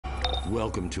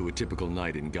Welcome to a typical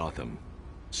night in Gotham.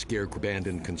 Scare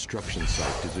abandoned construction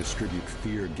site to distribute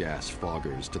fear gas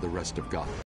foggers to the rest of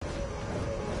Gotham.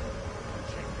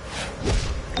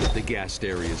 The gassed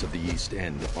areas of the East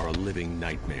End are a living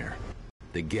nightmare.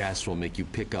 The gas will make you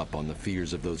pick up on the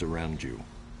fears of those around you,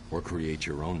 or create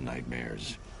your own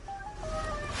nightmares.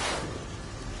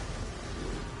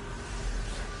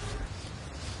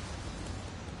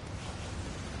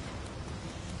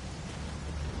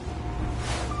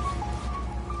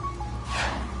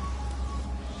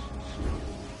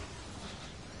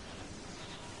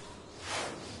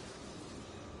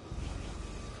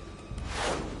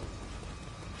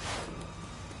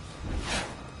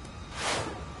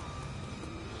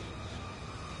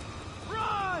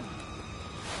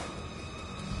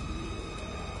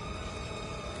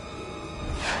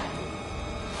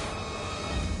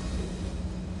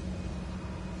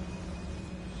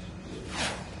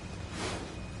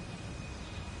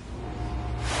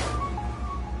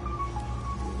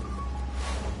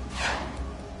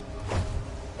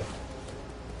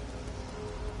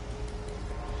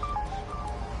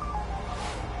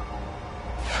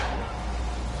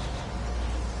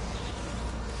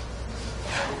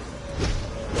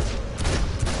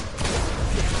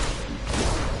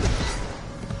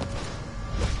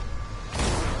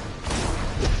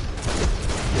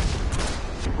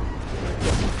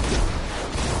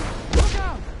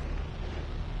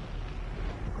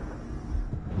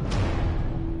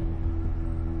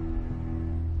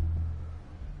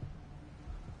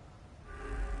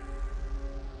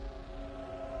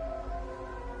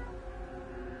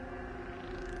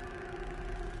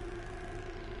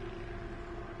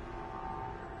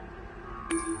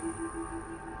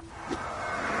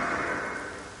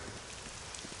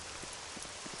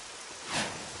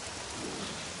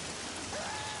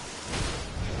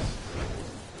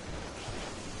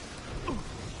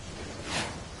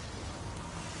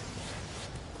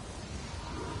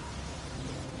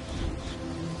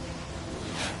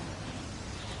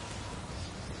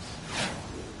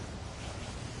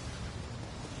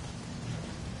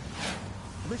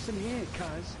 Listen here,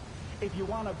 cuz. If you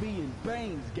want to be in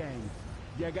Bane's gang,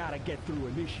 you gotta get through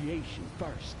initiation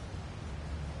first.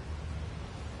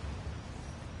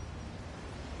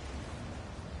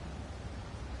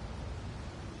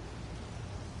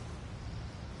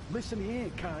 Listen here,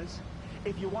 cuz.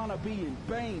 If you want to be in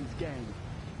Bane's gang,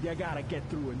 you gotta get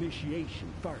through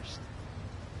initiation first.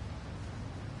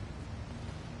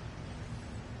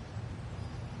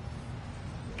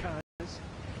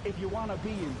 If you want to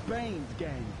be in Bane's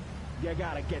gang, you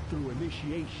gotta get through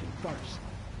initiation first.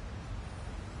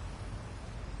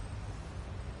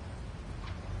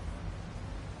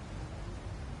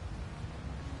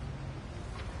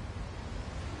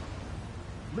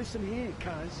 Listen here,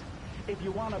 cuz. If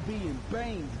you want to be in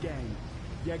Bane's gang,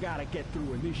 you gotta get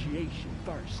through initiation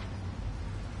first.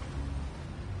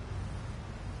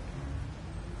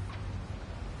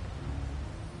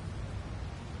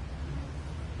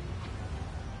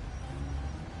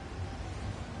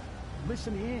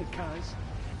 Listen here, cuz.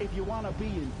 If you want to be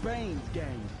in Bane's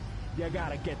gang, you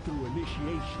gotta get through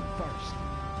initiation first.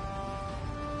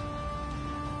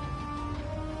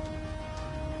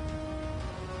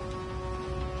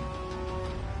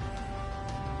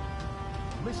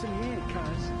 Listen here,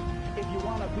 cuz. If you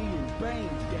want to be in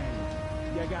Bane's gang,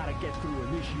 you gotta get through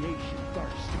initiation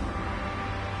first.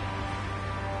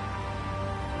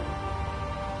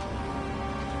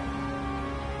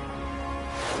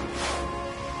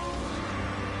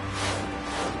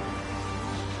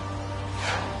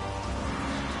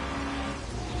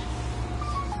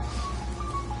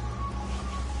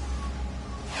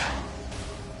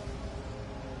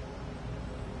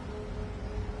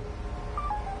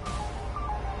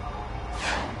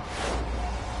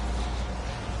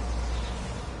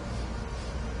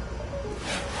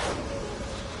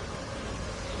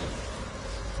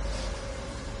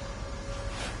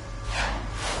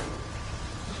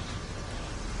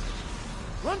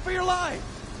 Run for your life!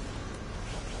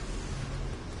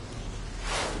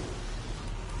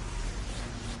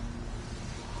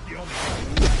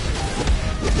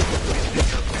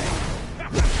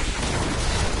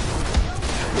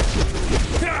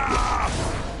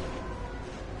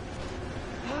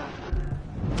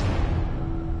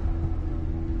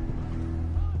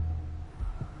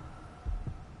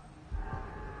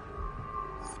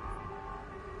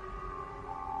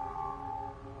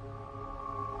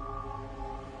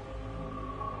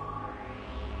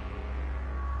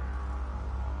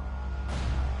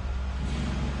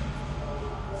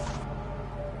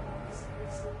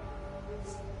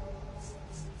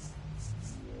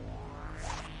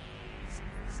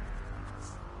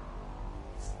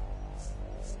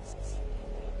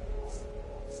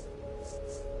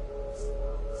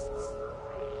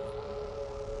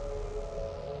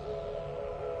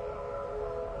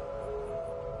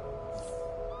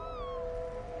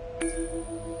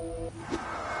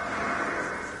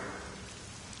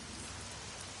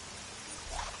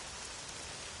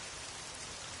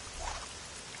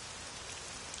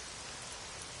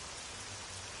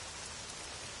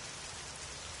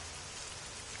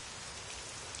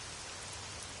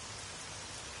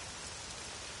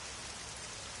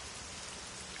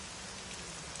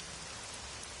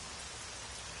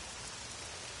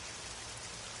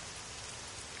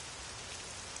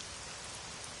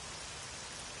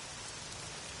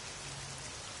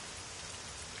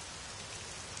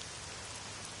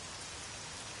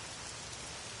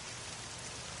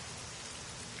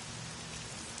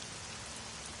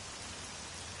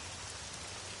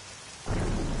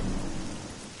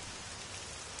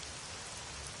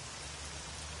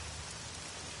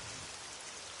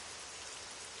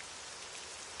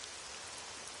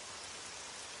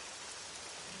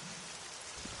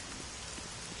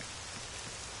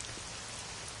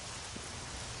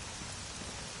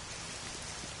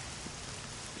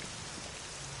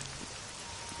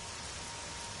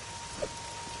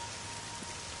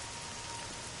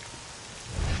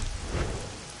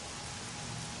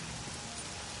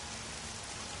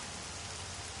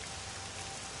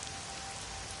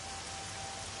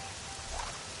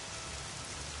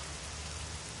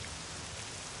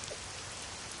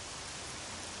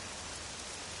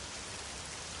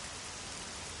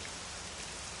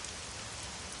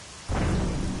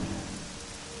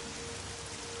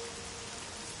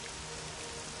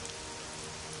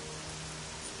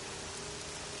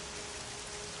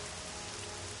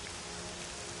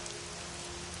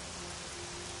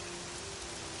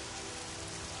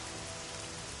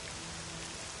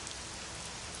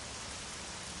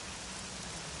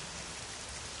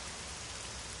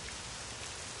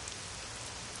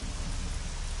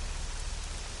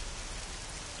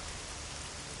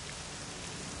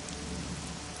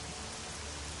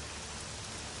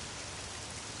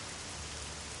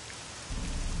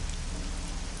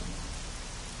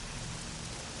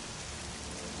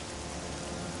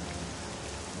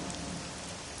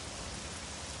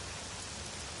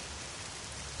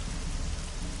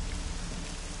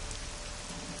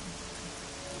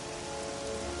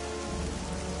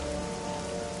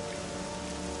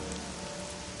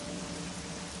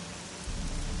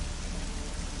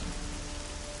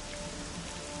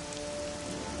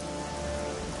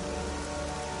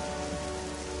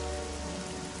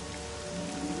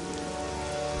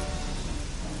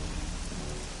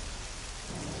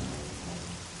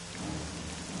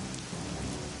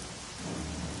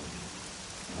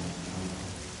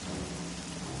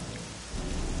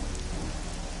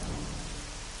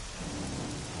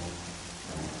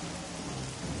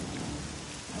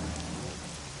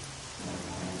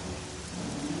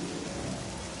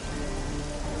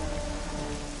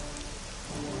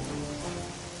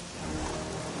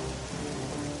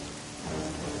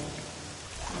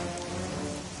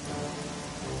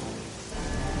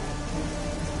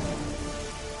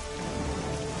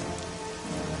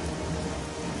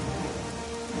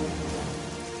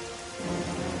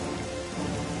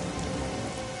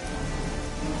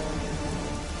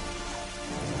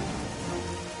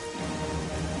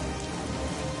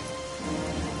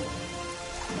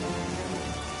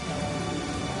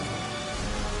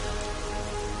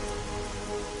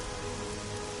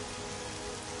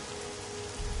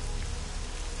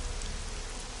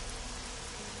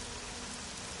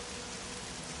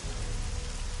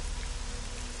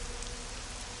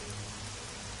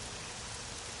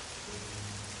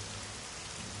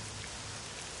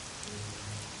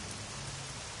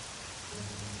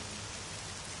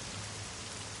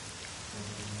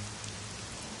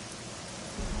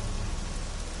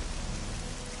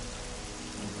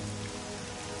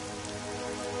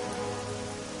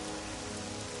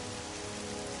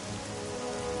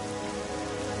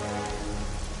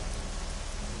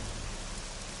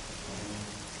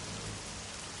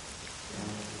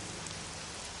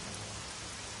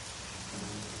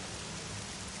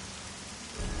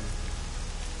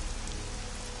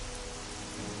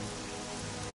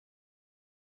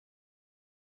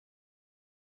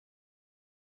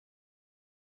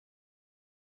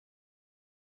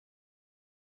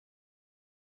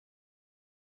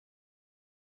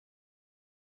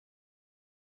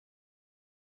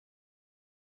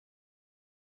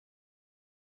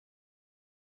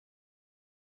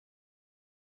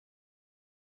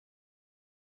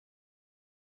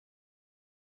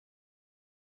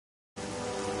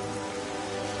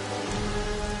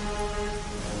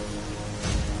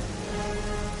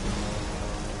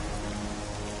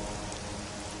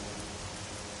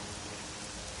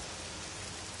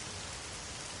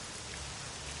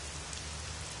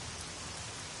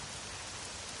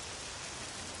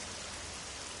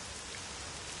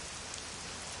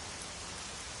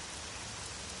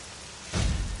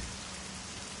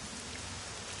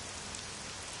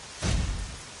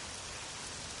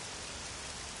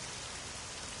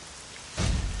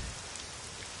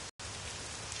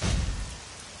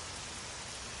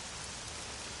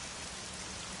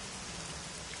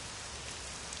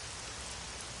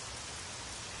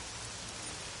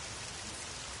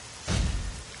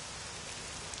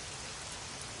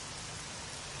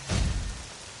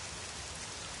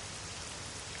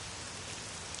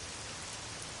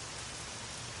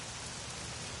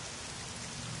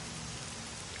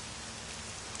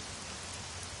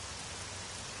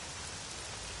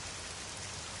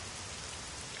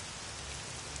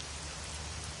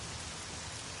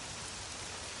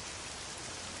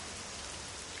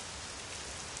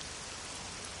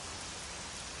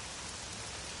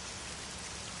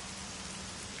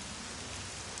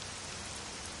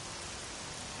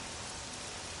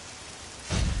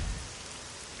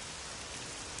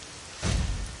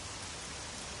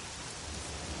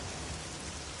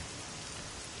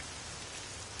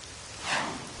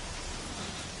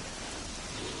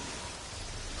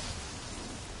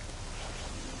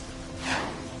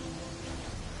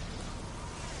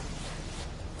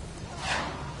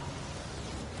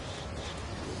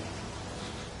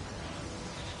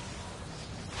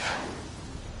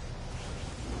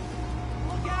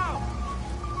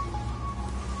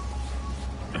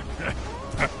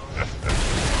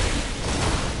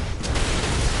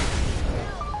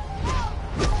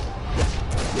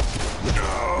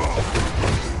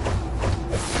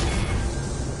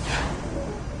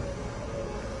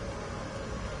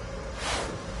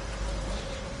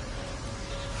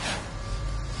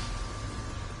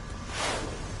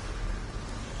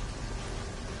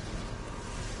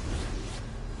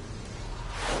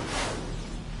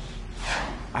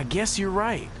 I guess you're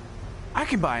right. I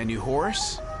can buy a new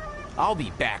horse. I'll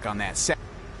be back on that set.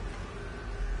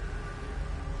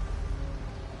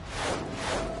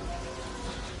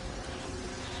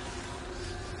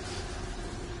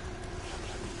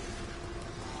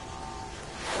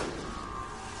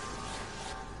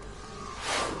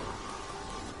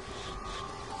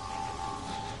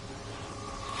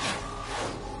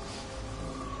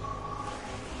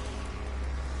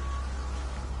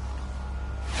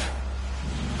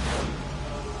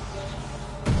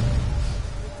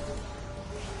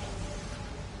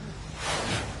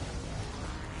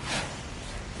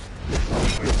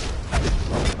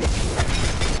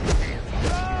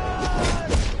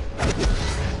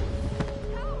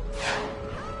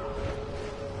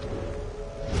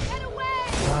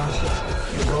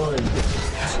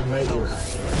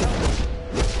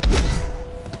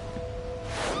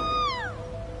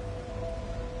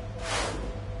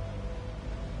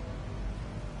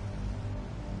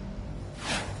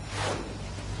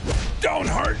 Don't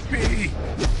hurt me!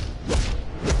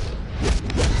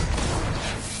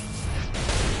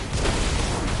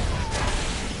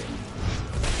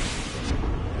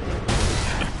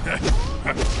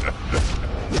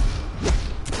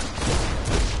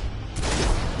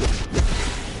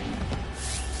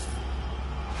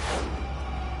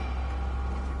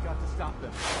 You've got to stop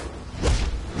them.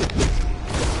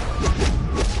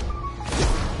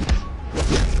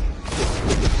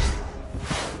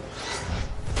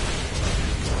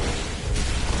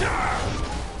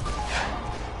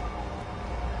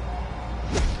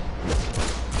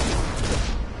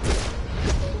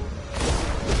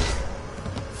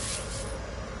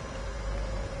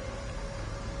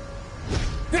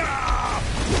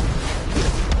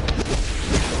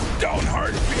 Don't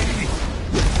hurt me!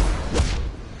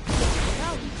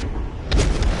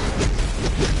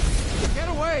 Get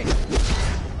away!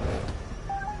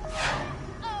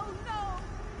 Oh no!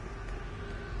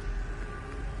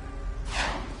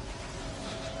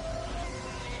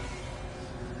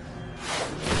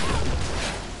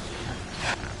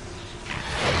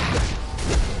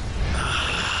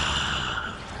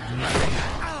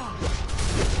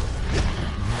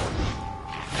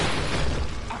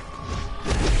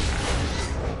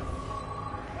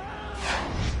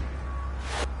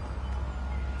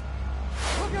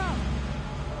 Look out!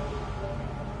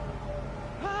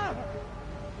 Ah!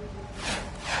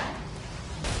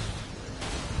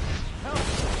 Help!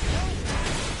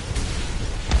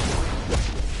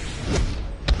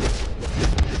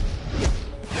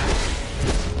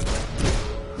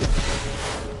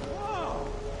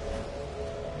 Whoa!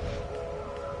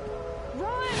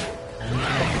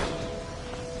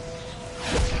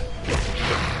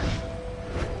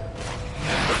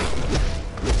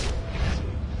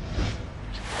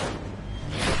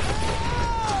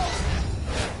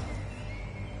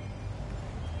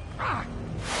 Run!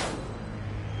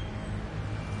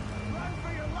 Run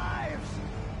for your lives!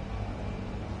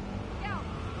 Yeah.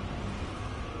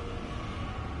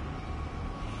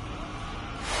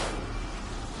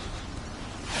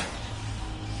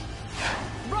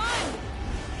 Run!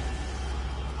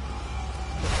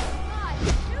 God,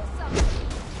 do something!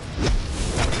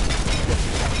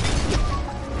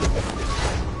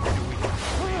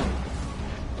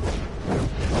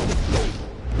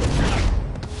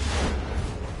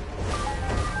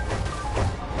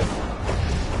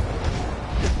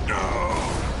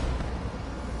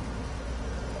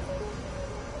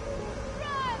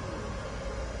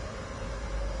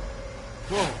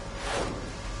 Whoa!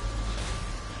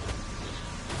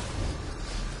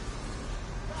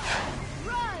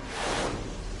 Run!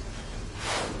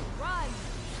 Run!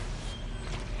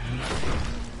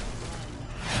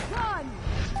 Run!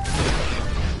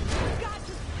 You've got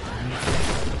to stop!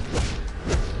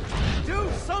 Do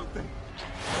something!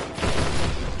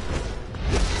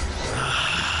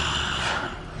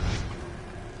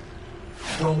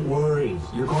 Don't worry,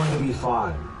 you're going to be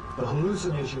fine. The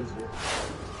hallucinations will...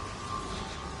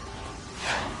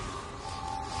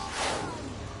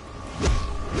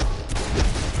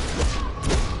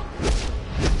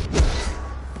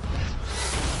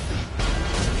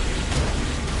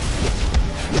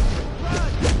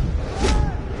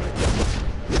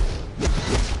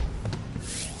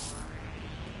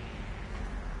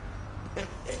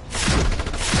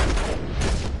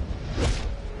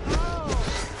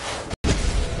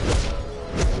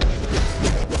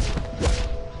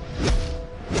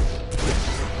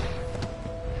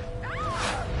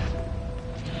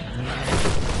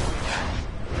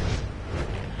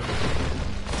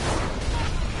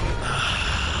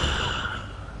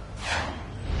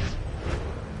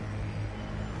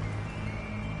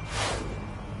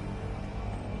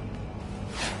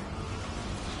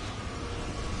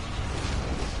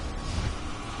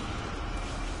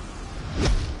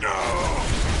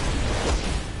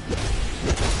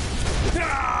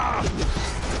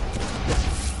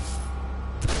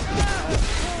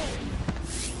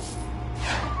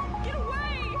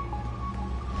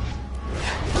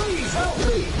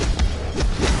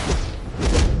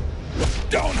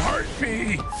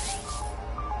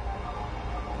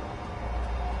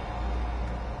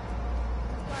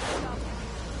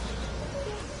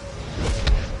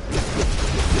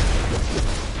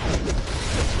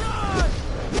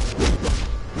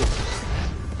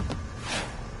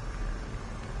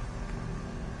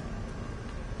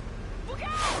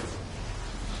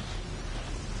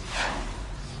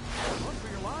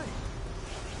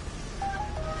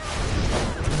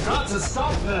 to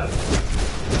stop them!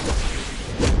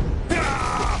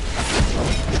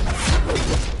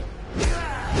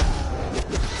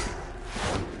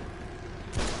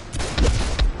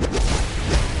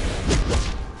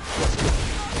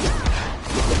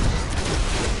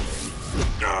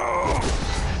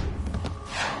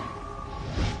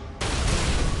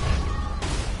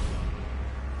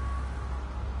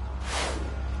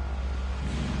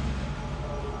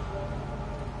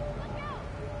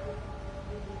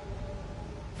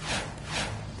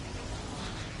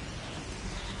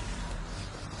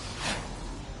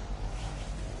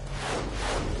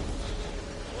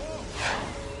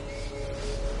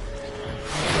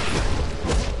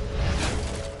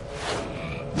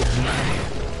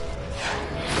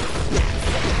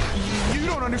 You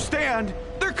don't understand.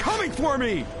 They're coming for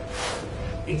me.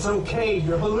 It's okay,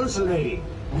 you're hallucinating.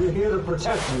 We're here to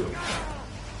protect you.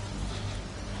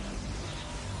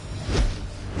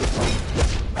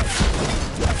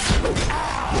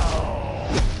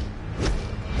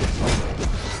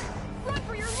 Run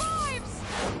for your lives!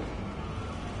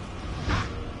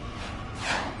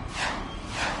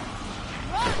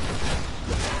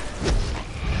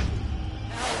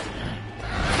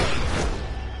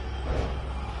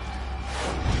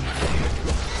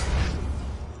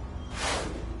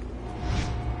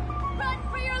 Run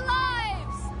for your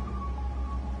lives!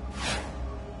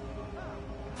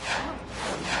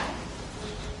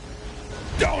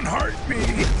 Don't hurt me.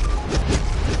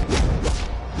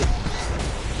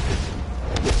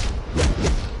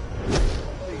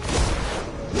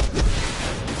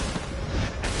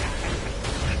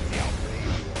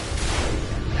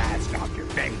 That's off your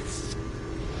face.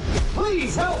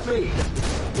 Please help me!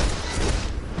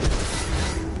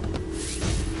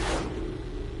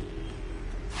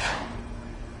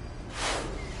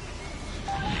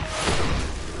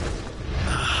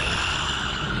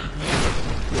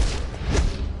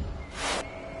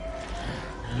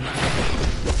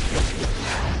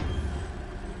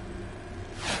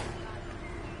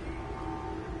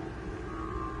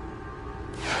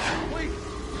 Wait!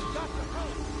 Got to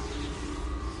help!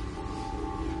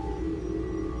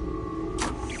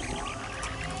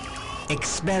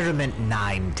 Experiment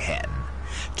 910.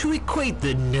 To equate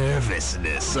the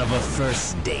nervousness of a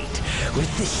first date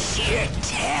with the sheer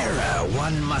terror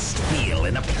one must feel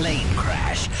in a plane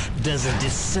crash does a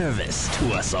disservice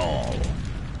to us all.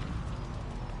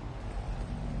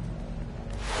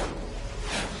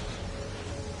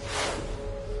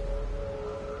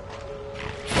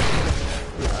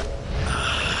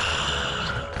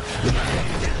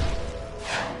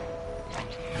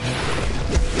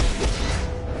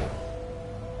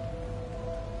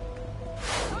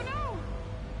 Oh no!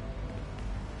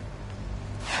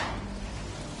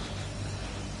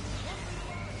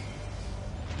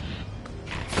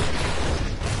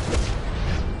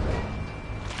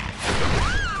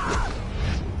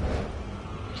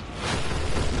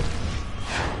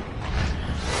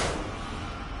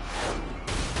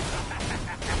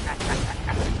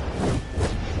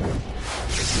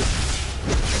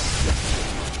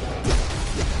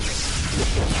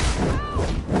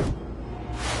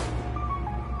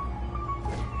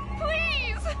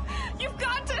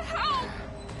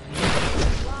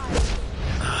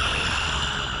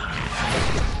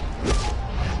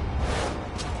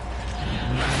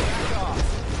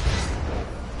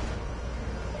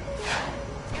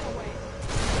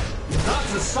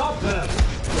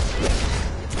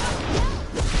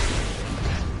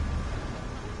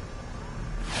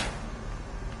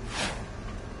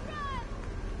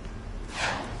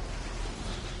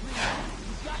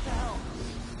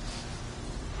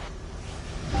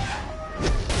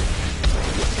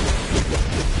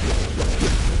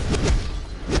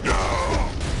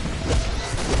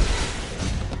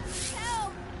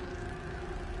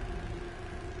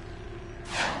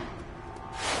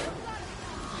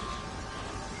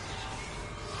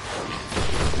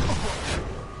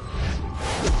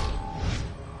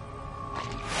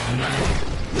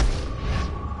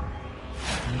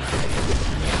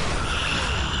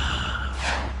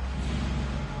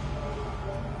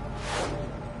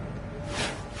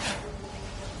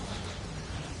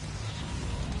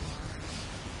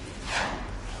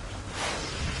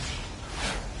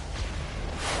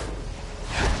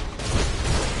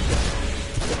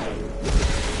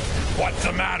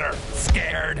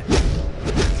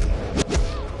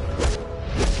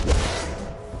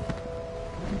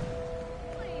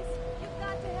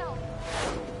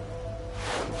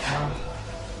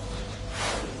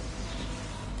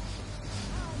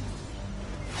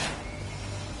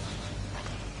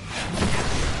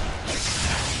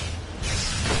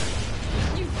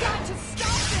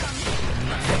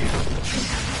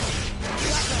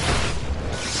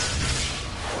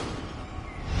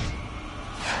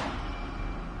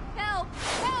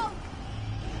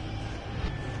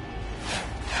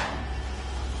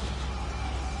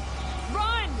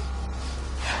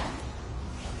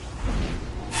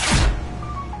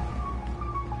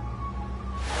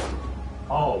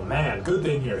 Good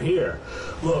thing you're here.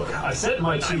 Look, I sent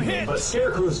my team in, but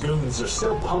Scarecrow's goons are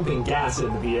still pumping gas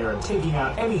into the air and taking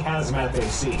out any hazmat they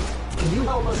see. Can you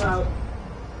help us out?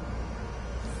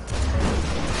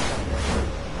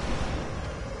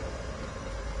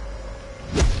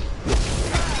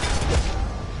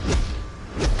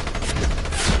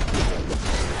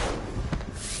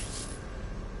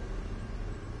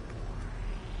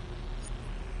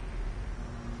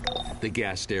 The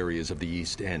gassed areas of the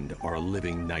East End are a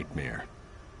living nightmare.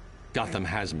 Gotham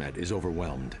Hazmat is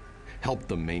overwhelmed. Help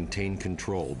them maintain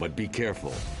control, but be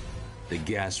careful. The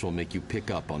gas will make you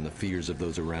pick up on the fears of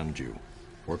those around you,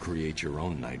 or create your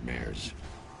own nightmares.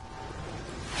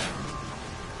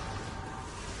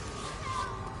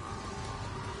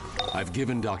 I've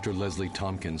given Dr. Leslie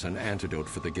Tompkins an antidote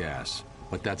for the gas,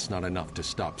 but that's not enough to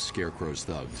stop Scarecrow's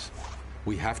thugs.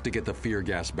 We have to get the fear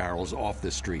gas barrels off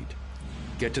the street.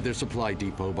 Get to their supply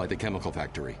depot by the chemical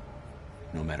factory.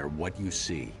 No matter what you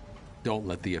see, don't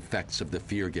let the effects of the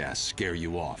fear gas scare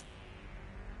you off.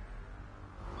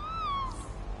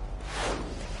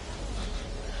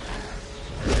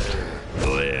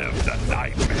 Live the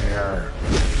nightmare.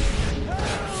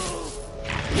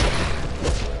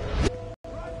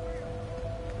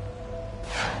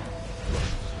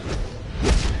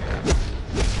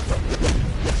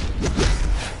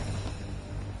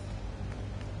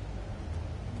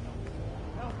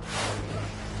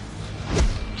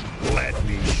 Let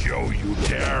me show you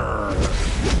terror.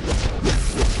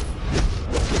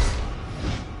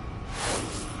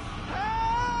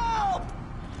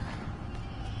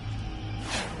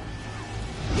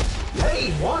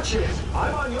 Hey, watch it!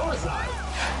 I'm on your side!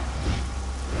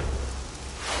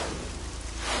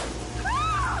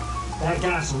 That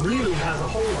gas really has a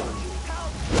hold on you.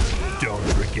 Don't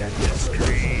forget to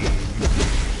scream.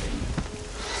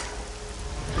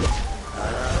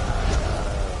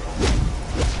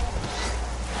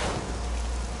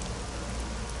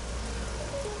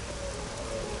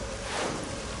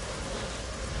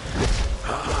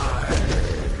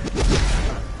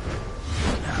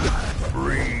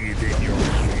 Breathe in your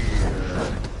fear.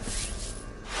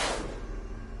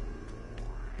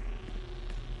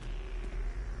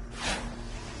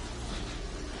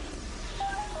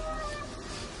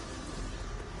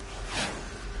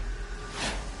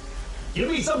 Give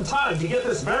me some time to get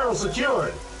this barrel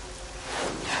secured.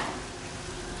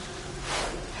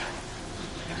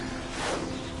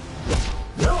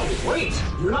 No, wait!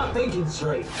 You're not thinking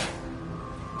straight.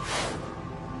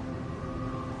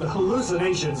 The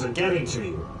hallucinations are getting to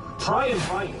you. Try and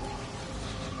fight it.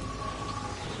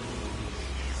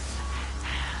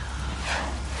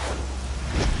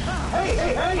 Hey,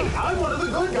 hey, hey! I'm one of the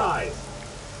good guys!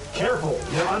 Careful,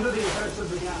 you're under the effects of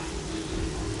the gas.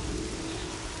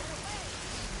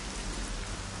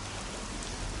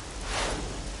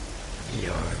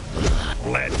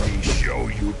 Let me show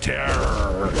you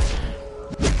terror.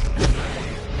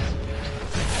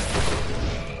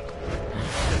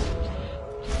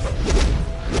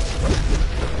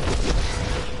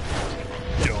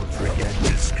 Don't forget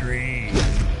to scream.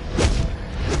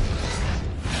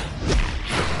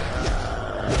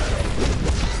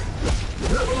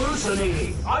 You're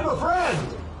hallucinating! I'm a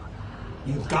friend!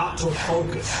 You've got to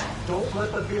focus. Don't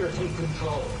let the fear take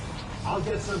control. I'll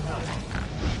get some help.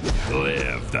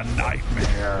 Live the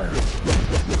nightmare.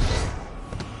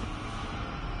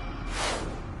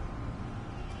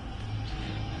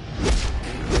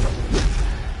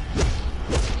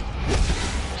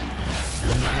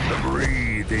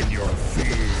 Breathe in your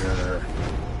fear.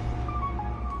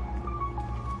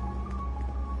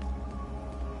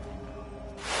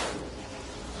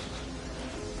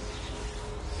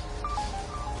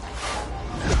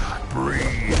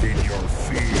 Breathe in your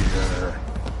fear.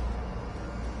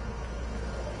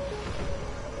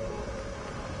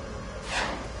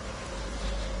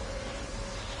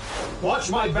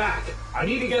 Watch my back. I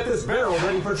need to get this barrel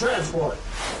ready for transport.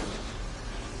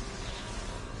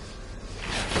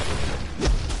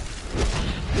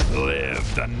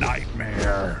 Live the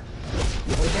nightmare.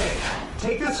 Okay,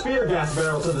 take this fear gas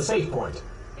barrel to the safe point.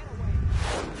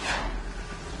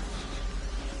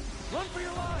 Run for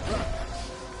your life!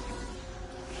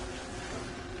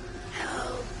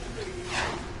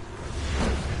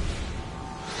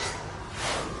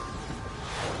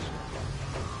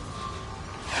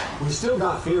 We still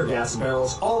got fear gas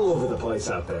barrels all over the place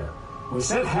out there. We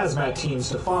sent hazmat teams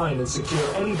to find and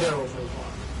secure any barrels they find.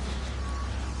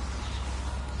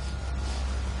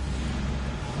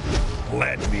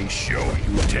 Let me show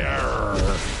you terror.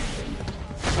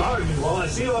 Guard me while I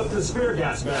seal up this fear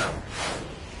gas barrel.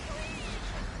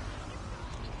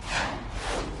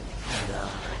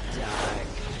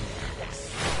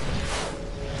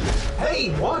 Hey,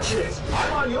 watch it!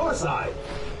 I'm on your side!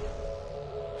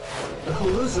 The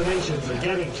hallucinations are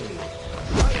getting to me.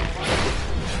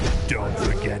 Don't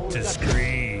forget to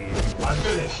scream. I'm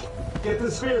finished. Get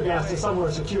the spear gas to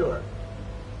somewhere secure.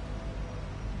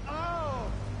 Oh!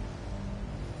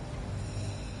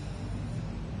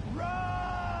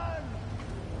 Run!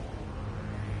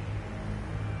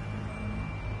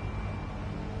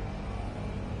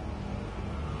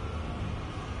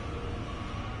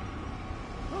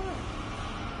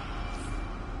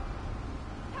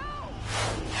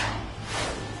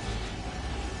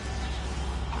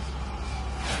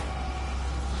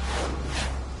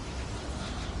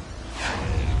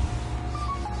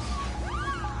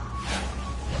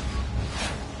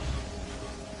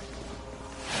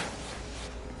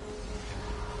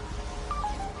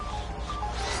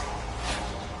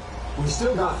 We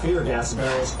still got fear gas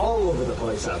barrels all over the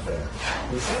place out there.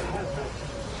 We said hazmat.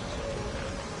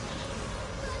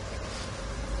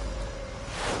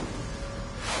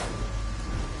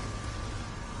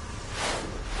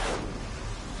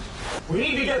 We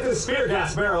need to get this spear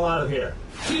gas barrel out of here.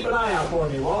 Keep an eye out for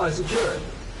me while I secure it.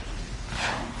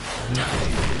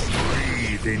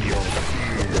 Breathe in your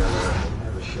fear.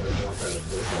 Never should have dropped out of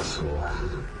business school.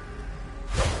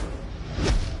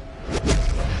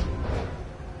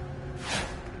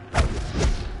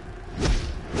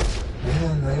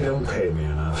 Man, they don't pay me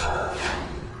enough.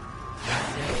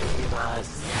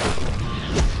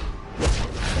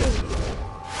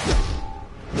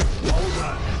 Hold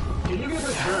on. Can you get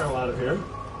this barrel out of here?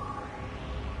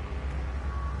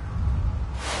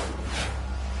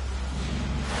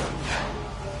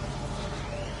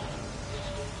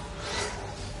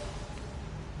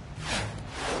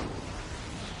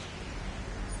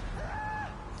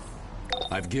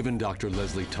 I've given Dr.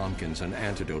 Leslie Tompkins an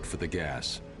antidote for the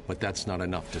gas, but that's not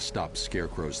enough to stop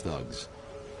Scarecrow's thugs.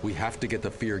 We have to get the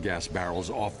fear gas barrels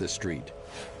off the street.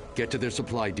 Get to their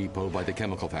supply depot by the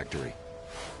chemical factory.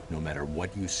 No matter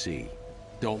what you see,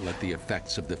 don't let the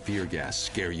effects of the fear gas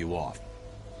scare you off.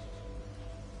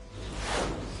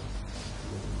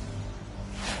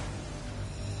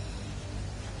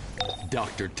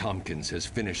 Dr. Tompkins has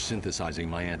finished synthesizing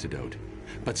my antidote,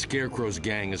 but Scarecrow's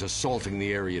gang is assaulting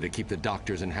the area to keep the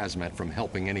doctors in hazmat from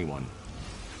helping anyone.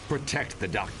 Protect the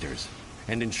doctors,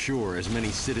 and ensure as many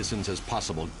citizens as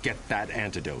possible get that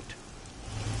antidote.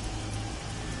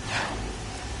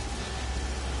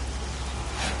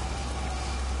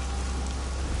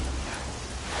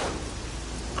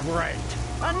 Great.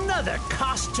 Another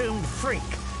costumed freak.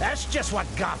 That's just what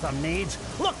Gotham needs.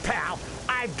 Look, pal,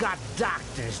 I've got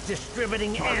doctors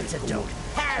distributing antidote,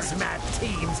 hazmat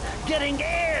teams getting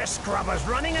air scrubbers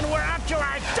running, and we're out to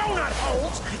our donut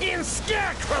holes in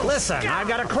Scarecrow. Listen, I've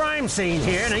got a crime scene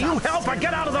here. Now you help or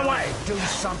get out of the way. Do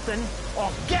something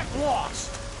or get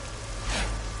lost.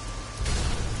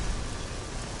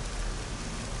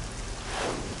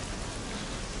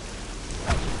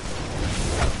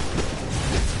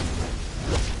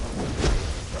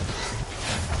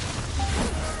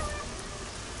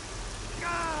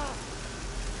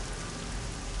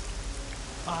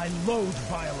 I loathe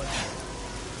violence.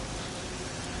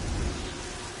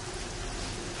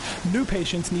 New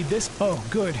patients need this. Oh,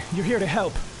 good. You're here to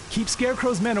help. Keep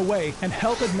Scarecrow's men away and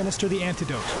help administer the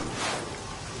antidote.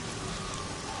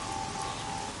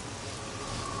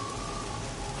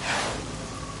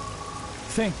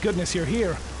 Thank goodness you're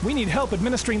here. We need help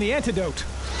administering the antidote.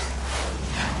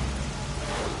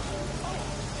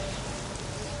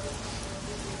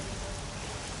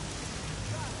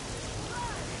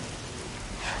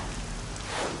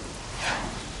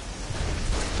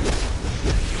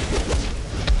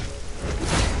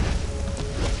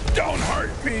 Don't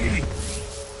hurt me!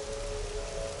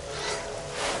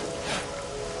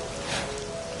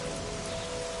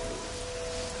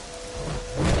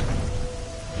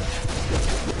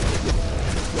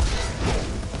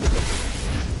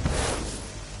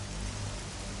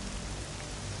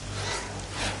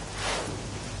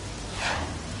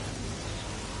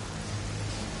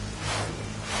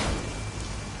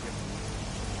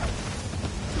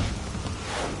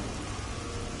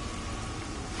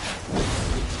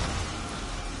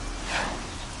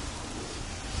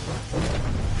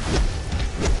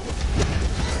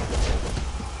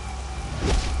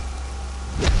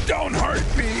 Don't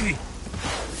hurt me!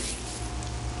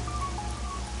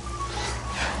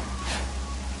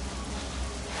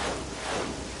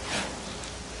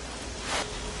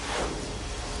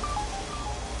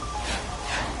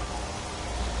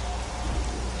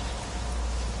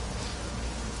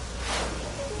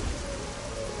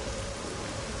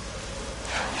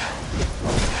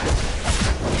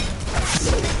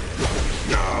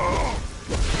 No!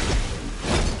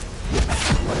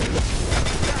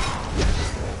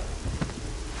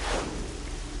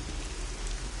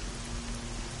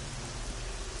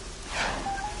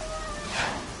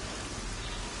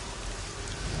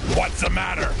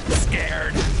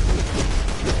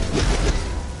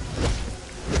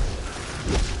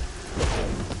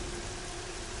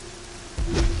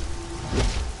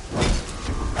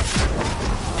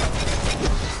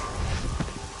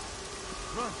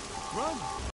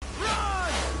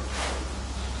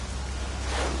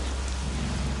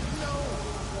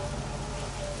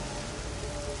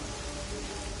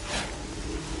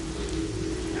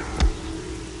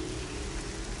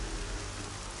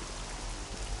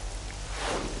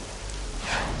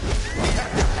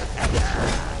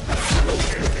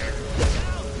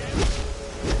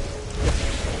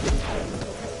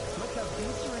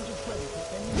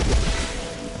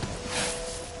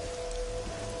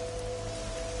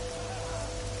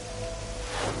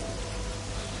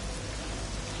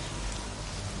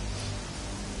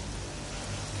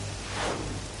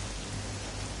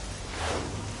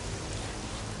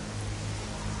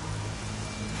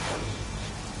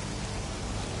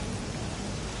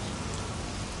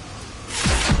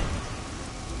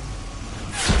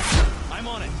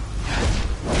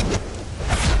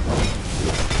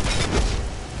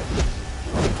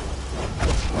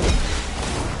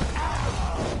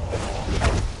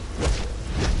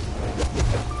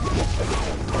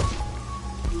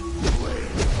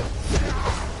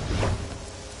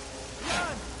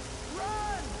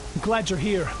 Glad you're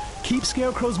here. Keep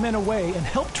Scarecrow's men away and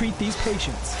help treat these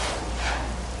patients.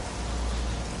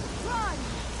 Run!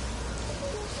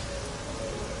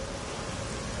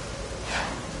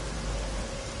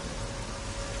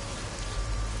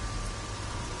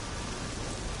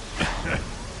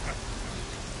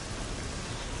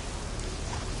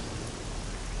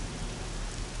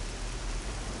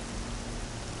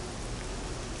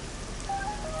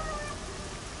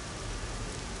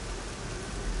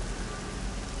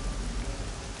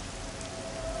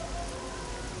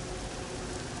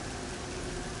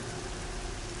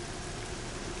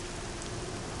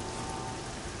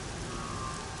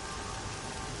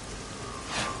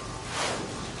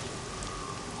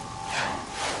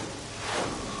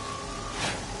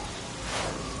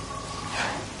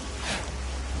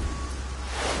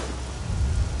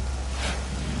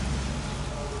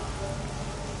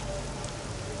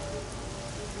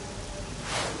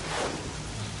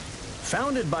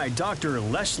 Founded by Dr.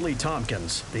 Leslie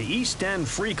Tompkins, the East End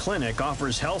Free Clinic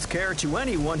offers health care to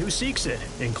anyone who seeks it,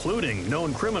 including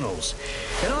known criminals.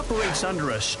 It operates under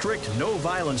a strict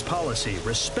no-violence policy,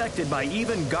 respected by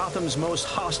even Gotham's most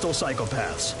hostile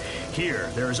psychopaths. Here,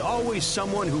 there is always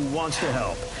someone who wants to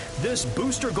help. This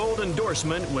Booster Gold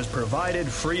endorsement was provided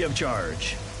free of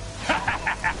charge.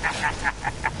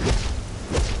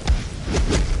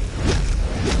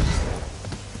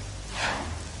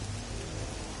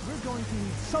 We're going to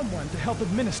need someone to help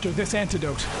administer this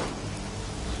antidote.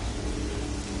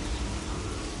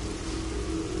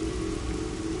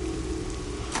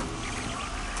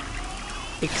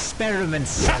 Experiment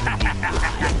 79.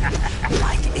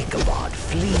 Like Ichabod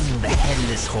fleeing the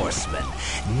Headless Horseman,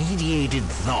 mediated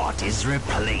thought is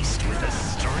replaced with a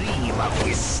stream of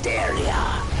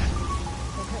hysteria.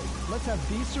 Okay, let's have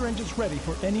these syringes ready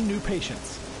for any new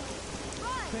patients.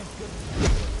 Thank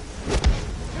goodness.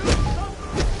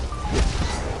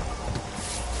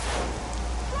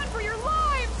 Run for your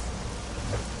lives!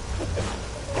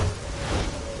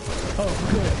 Oh,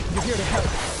 good. You're here to help.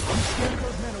 Keep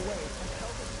Scarecrow's men away and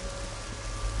help us.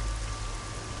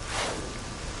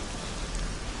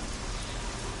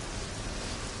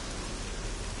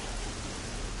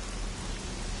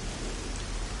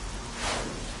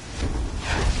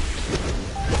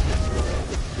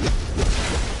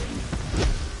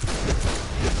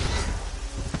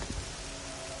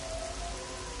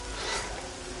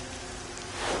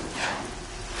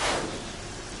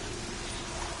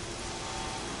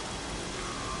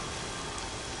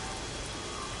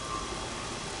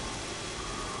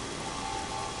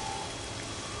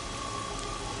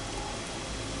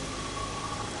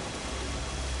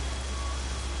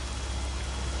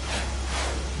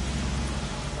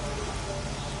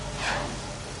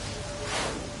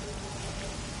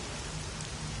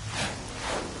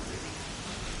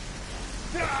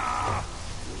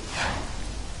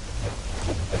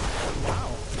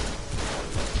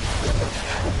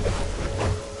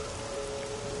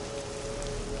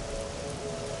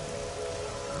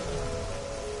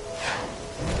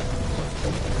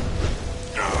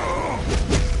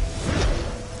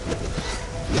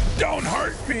 Don't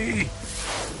hurt me!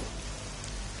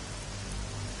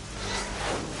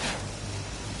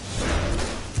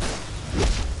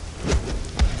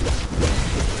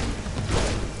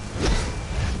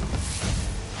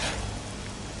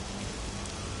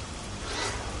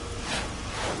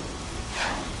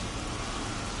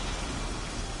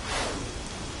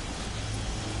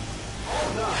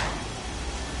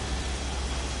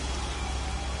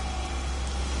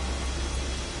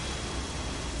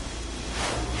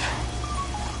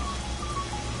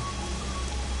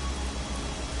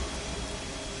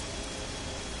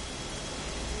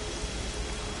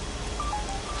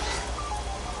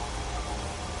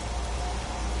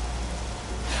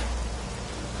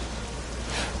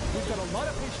 We've got a lot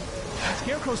of patients, and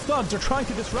Scarecrow's thugs are trying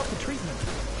to disrupt the treatment.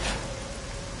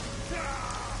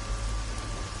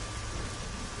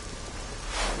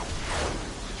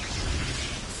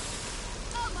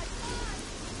 Oh my god!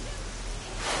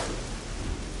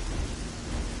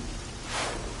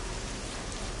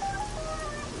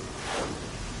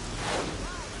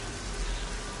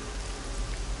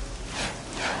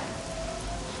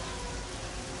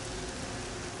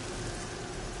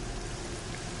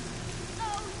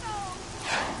 Oh no!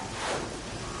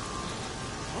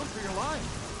 Run for your life.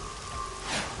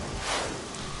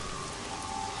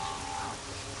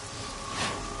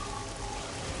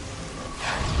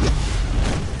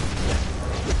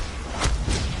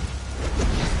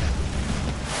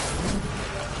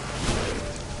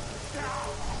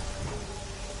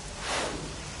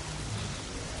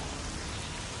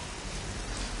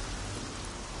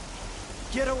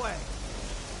 Get away!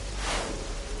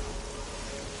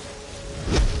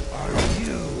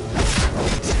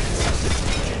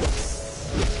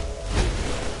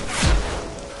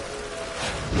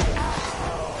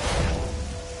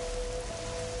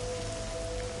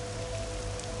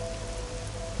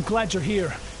 glad you're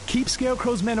here. Keep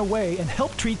Scarecrow's men away and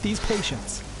help treat these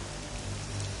patients.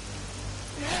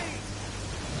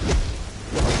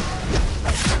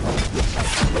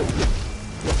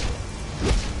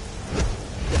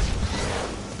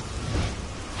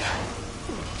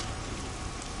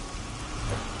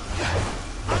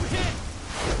 I'm hit!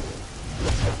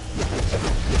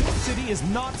 This city is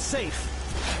not safe.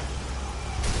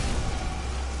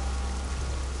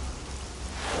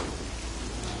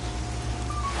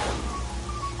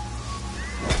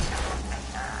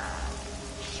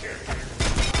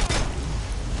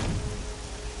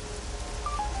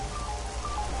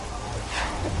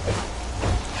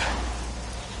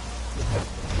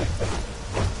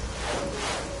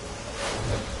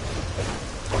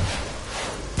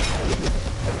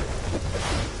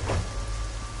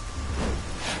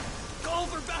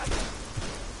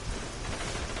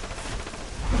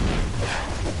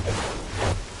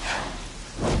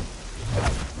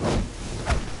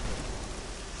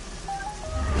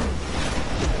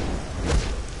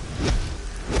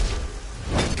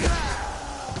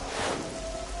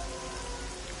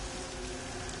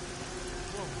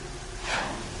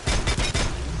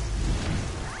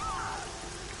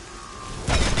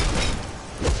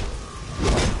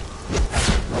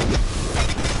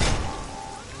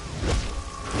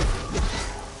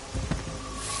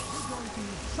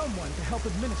 Someone to help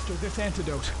administer this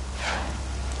antidote.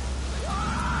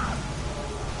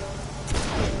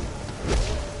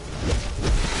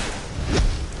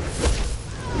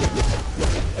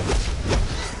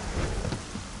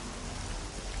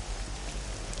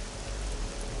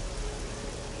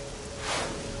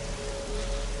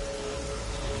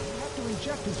 We have to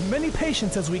inject as many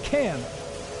patients as we can.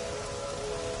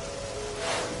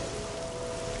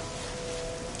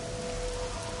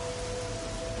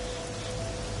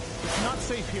 Not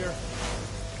safe here.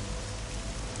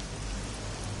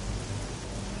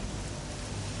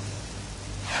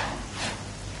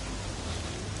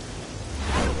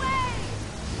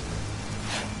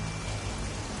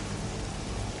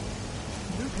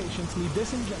 New patients need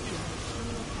this injection.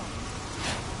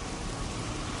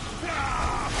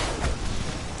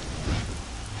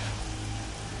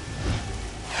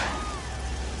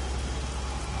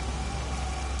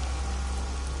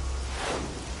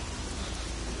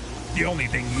 The only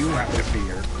thing you have to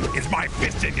fear is my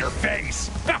fist in your face!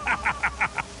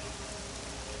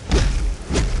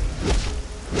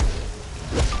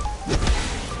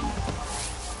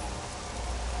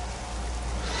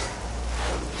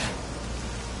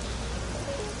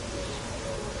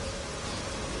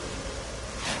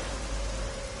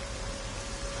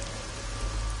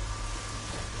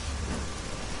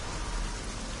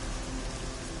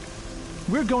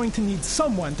 We're going to need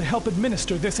someone to help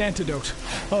administer this antidote.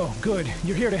 Oh, good.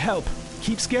 You're here to help.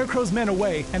 Keep Scarecrow's men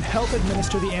away and help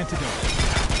administer the antidote.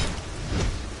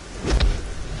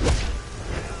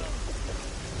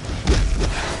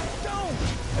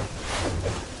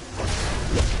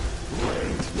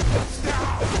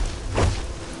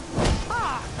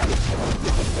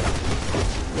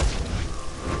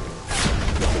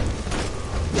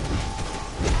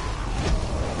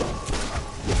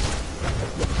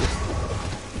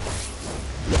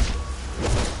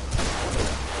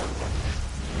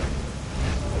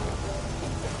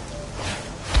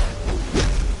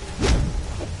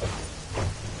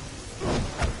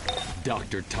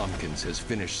 Dr. Tompkins has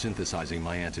finished synthesizing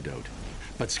my antidote,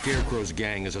 but Scarecrow's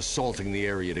gang is assaulting the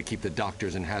area to keep the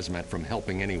doctors in hazmat from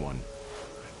helping anyone.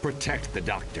 Protect the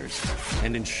doctors,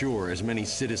 and ensure as many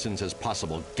citizens as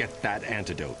possible get that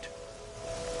antidote.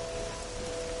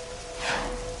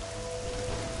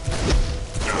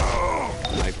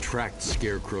 I've tracked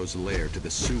Scarecrow's lair to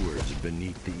the sewers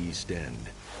beneath the East End.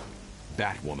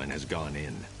 Batwoman has gone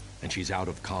in, and she's out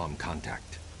of comm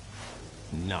contact.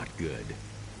 Not good.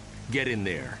 Get in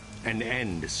there and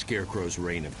end Scarecrow's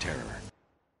reign of terror.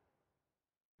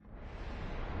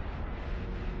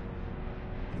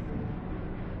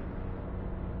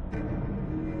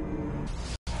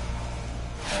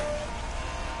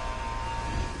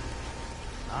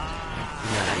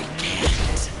 I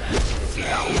can't.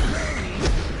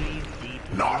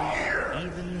 Not here.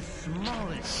 Even the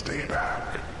smallest Stay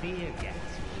back. fear gas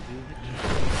will do the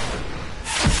trick.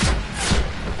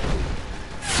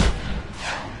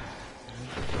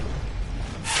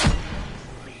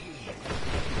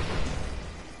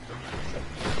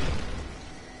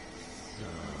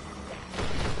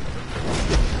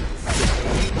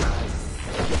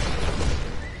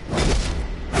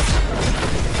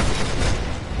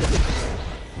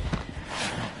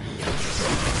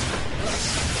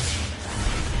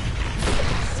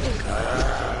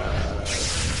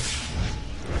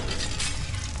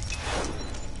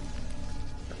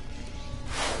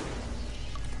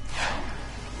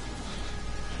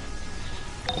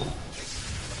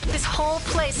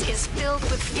 place is filled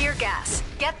with fear gas.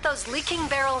 Get those leaking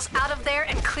barrels out of there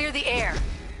and clear the air.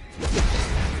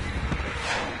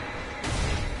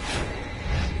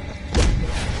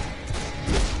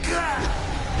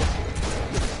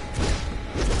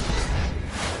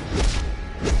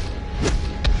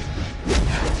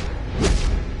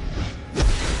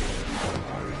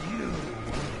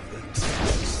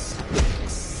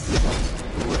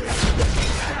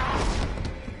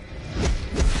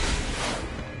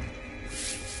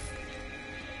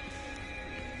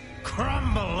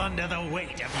 Crumble under the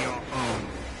weight of your own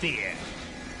fear.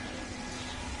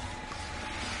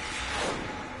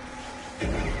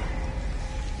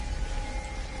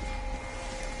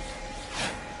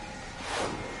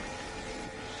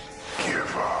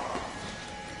 Give up.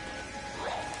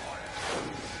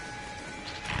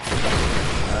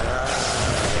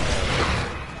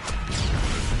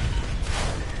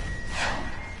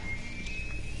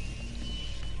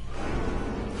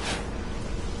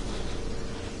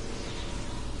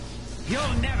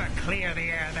 You'll never clear the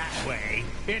air that way.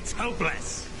 It's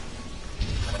hopeless.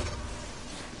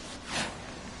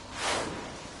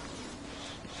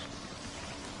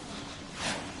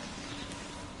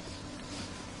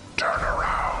 Turn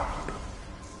around.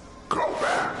 Go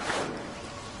back.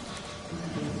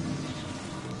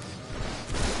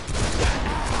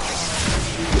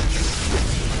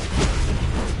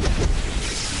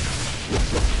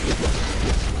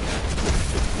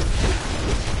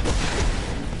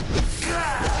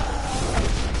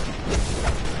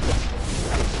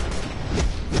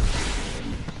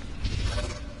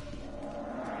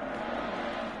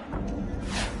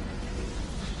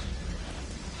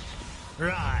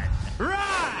 Run!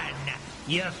 Run!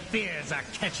 Your fears are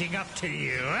catching up to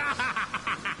you.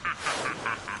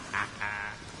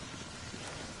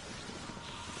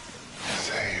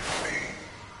 Save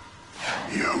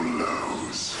me. You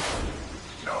lose.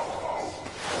 No hope.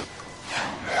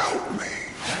 Help me.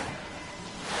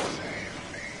 Save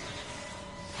me.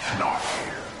 Not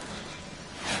here.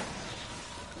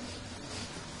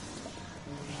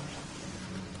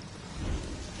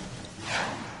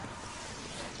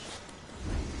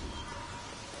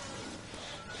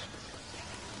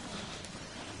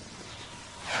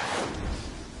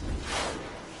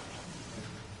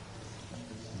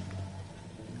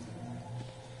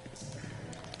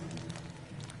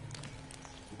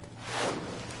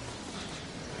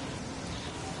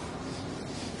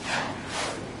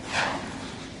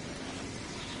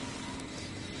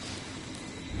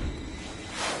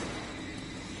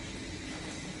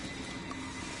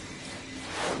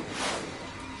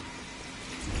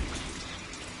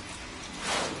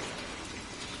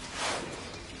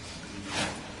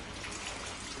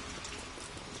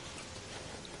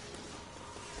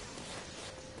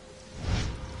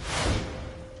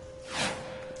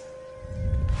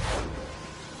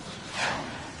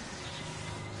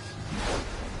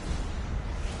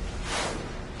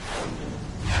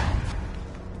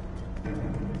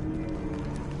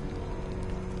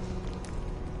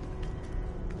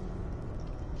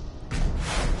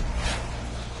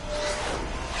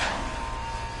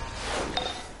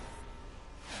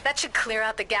 That should clear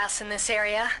out the gas in this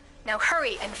area. Now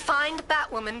hurry and find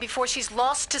Batwoman before she's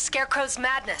lost to Scarecrow's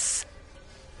madness.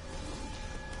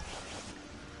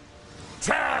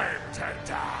 Time to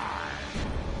die.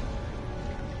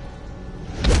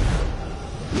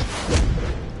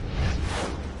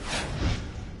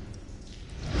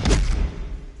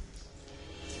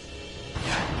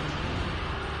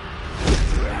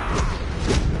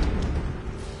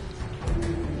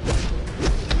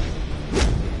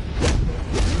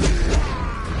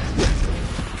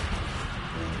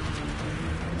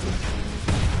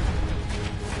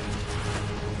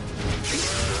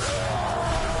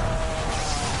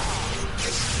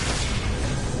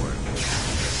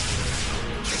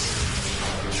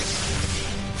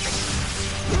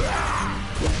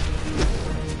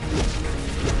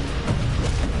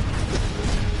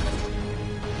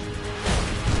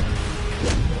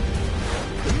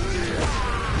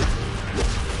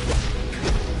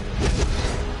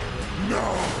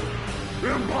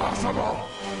 Impossible!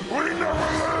 We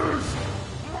never lose!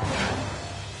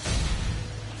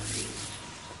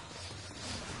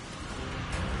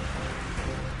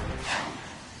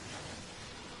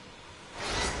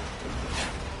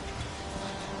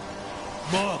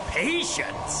 More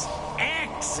patience!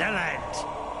 Excellent!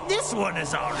 This one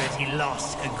has already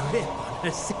lost her grip on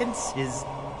her senses.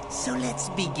 So let's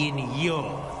begin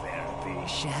your therapy,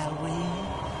 shall we?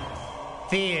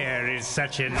 Fear is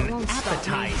such an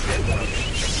appetizer.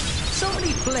 So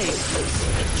many flavors.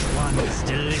 Each one as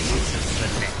delicious as the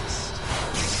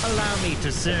next. Allow me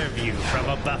to serve you from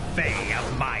a buffet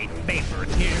of my favorite.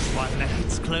 Here's one that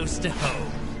hits close to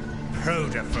home.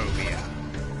 Protophobia.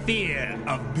 Fear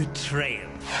of betrayal.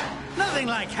 Nothing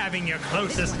like having your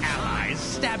closest allies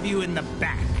stab you in the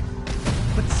back.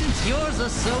 But since yours are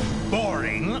so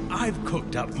boring, I've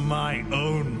cooked up my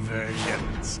own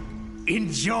versions.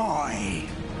 Enjoy!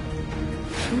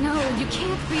 No, you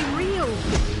can't be real.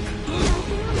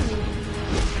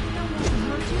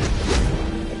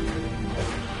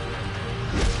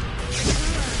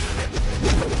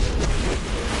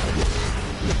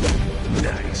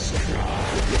 Nice try.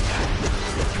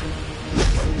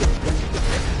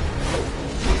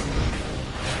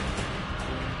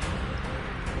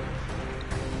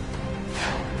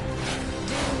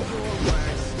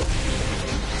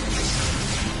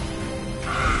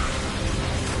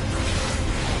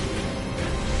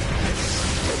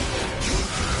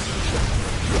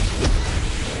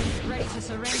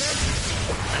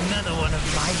 Another one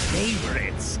of my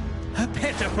favorites.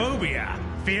 Herpetophobia.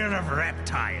 Fear of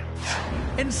reptiles.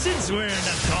 And since we're in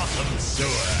a Gotham sewer,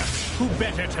 who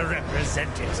better to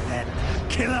represent it than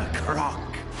Killer Croc?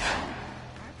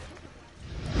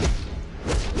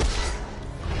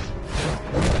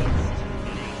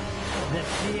 The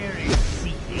fear is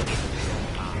seeping into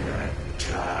your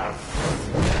tough.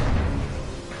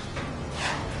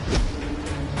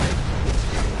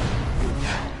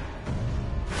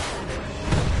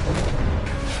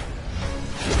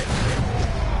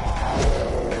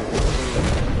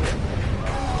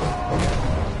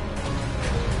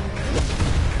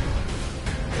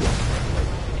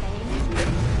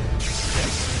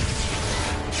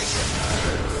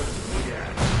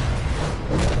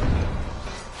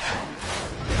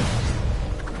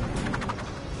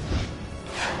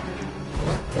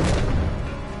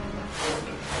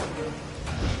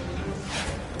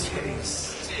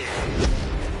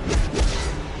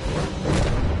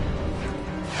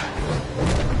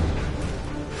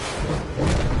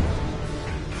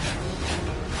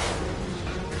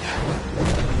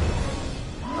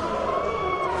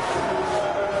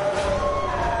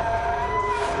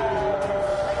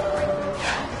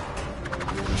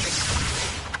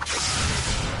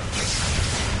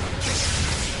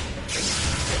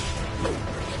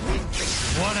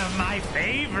 One of my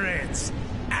favorites,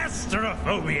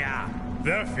 Astrophobia,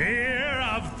 the fear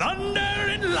of thunder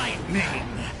and lightning.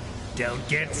 Don't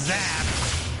get zapped.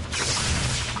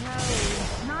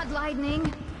 No, not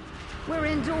lightning. We're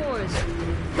indoors.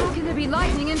 How can there be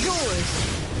lightning indoors?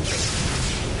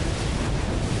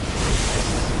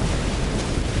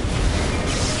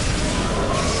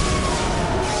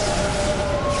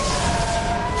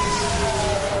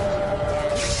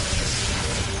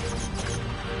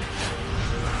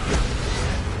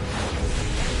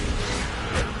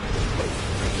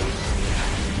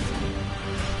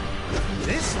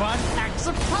 This one packs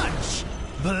a punch.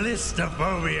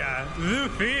 Ballistophobia, the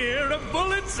fear of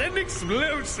bullets and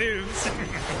explosives.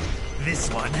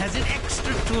 This one has an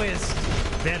extra twist.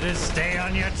 Better stay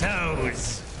on your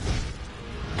toes.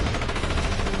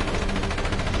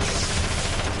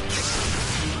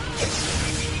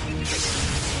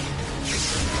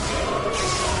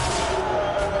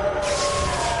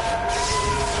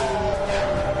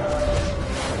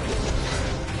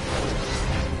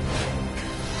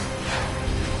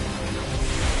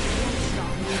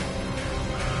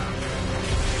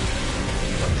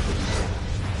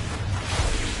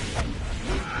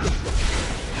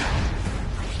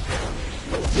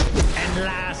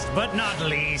 Last but not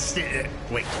least,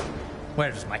 wait,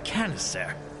 where's my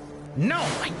canister? No,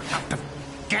 I'm out of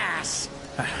gas.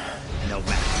 No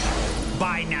matter.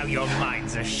 By now your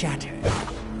minds are shattered.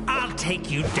 I'll take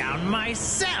you down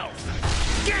myself.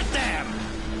 Get them!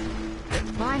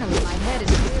 Finally, my head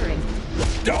is clearing.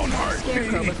 Don't hurt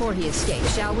Scarecrow me! before he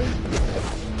escapes, shall we?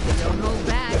 Don't hold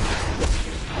back.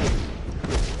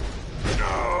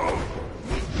 No!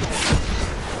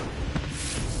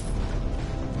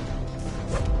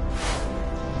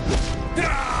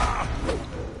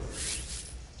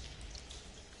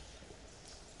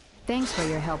 Thanks for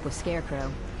your help with Scarecrow.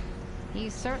 He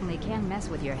certainly can mess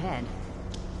with your head.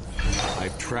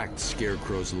 I've tracked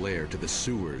Scarecrow's lair to the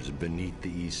sewers beneath the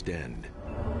East End.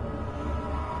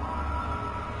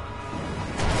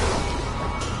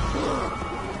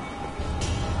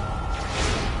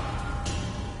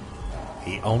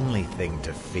 The only thing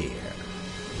to fear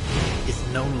is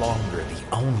no longer the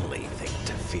only thing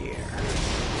to fear.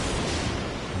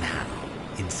 Now,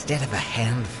 instead of a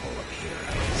handful of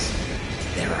heroes,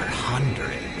 there are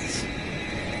hundreds,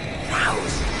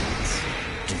 thousands.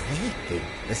 Do they think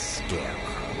the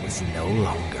Scarecrow is no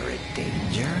longer a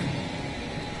danger?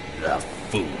 The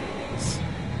fools.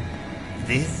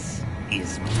 This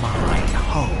is my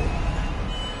home.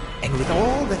 And with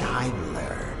all that I've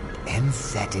learned and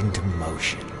set into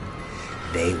motion,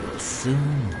 they will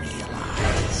soon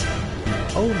realize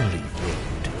the only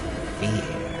thing to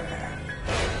fear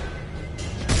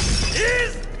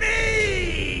is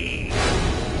me!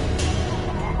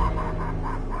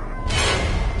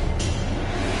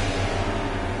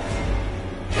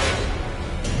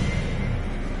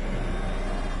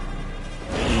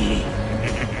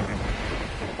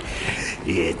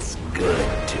 It's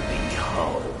good to be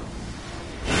home.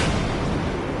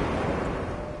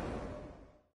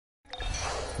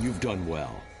 You've done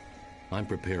well. I'm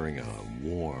preparing a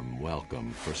warm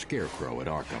welcome for Scarecrow at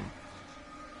Arkham.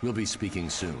 We'll be speaking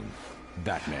soon.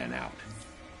 Batman out.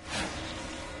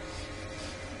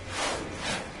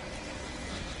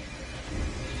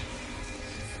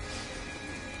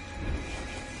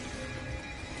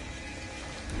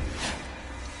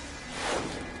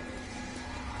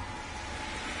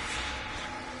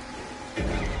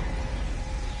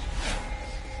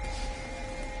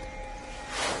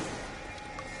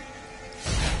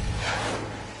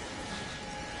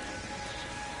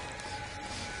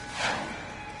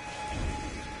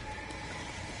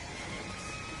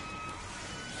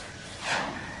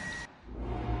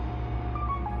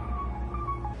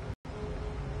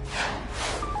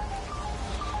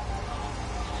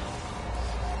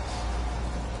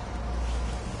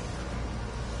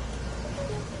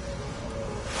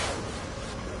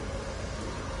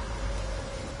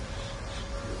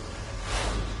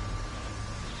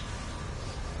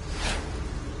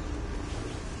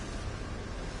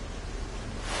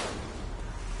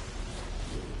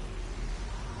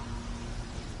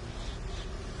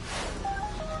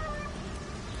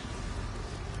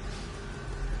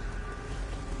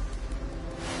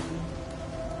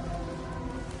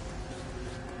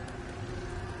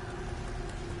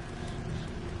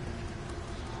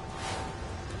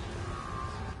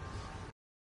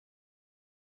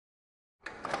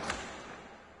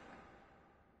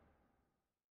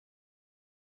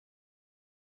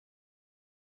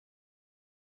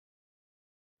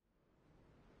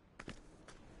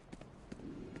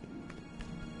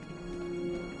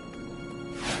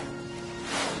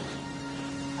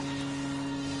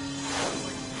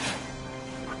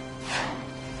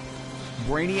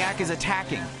 Brainiac is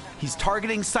attacking. He's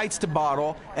targeting sites to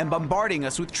bottle and bombarding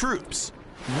us with troops.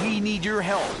 We need your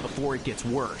help before it gets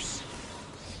worse.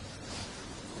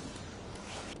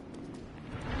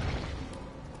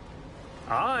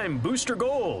 I'm Booster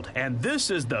Gold, and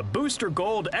this is the Booster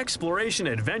Gold Exploration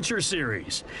Adventure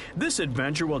Series. This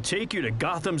adventure will take you to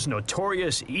Gotham's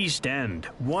notorious East End,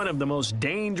 one of the most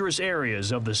dangerous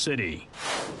areas of the city.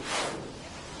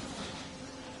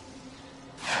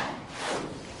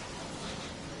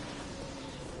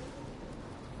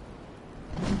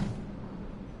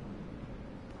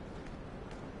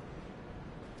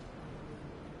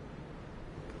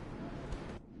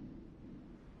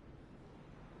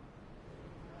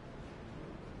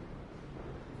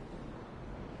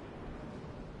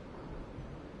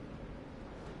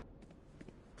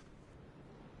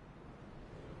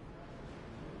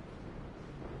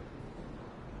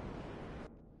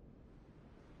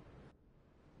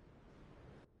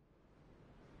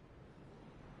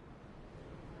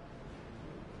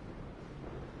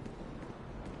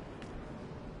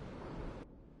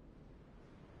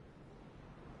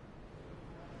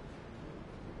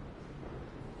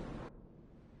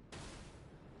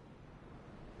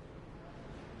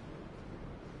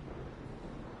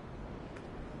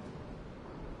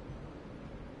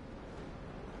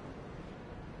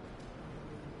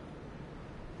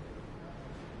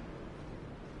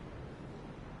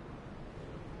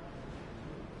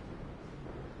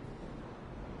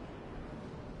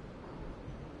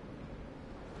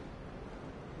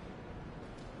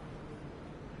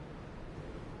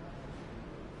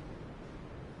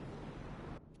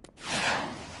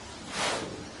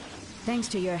 Thanks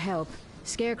to your help,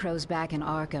 Scarecrow's back in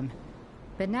Arkham.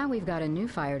 But now we've got a new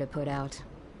fire to put out.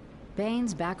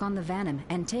 Bane's back on the Venom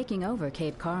and taking over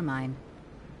Cape Carmine.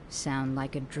 Sound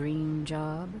like a dream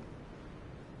job?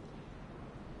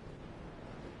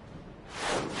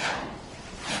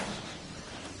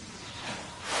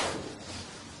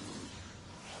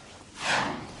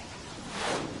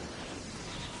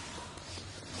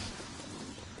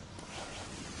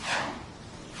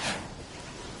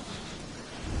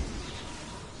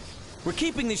 We're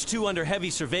keeping these two under heavy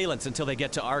surveillance until they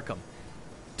get to Arkham.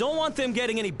 Don't want them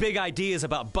getting any big ideas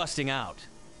about busting out.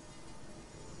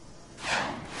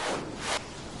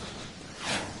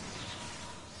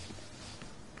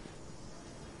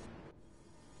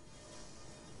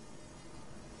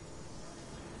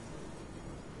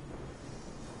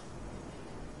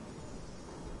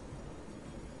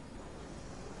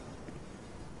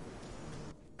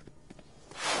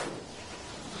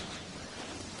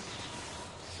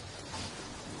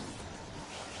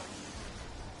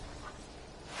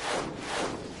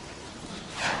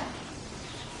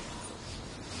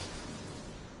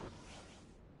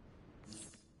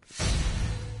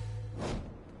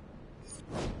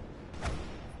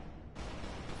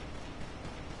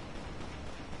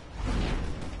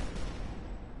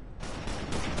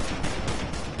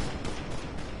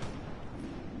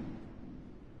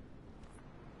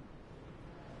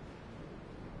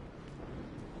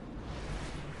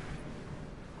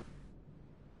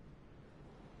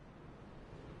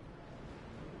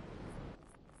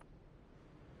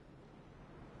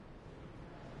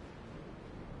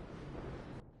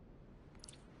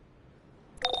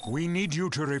 We need you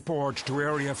to report to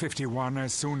Area 51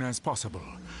 as soon as possible.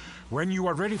 When you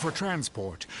are ready for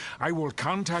transport, I will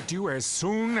contact you as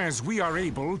soon as we are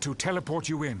able to teleport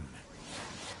you in.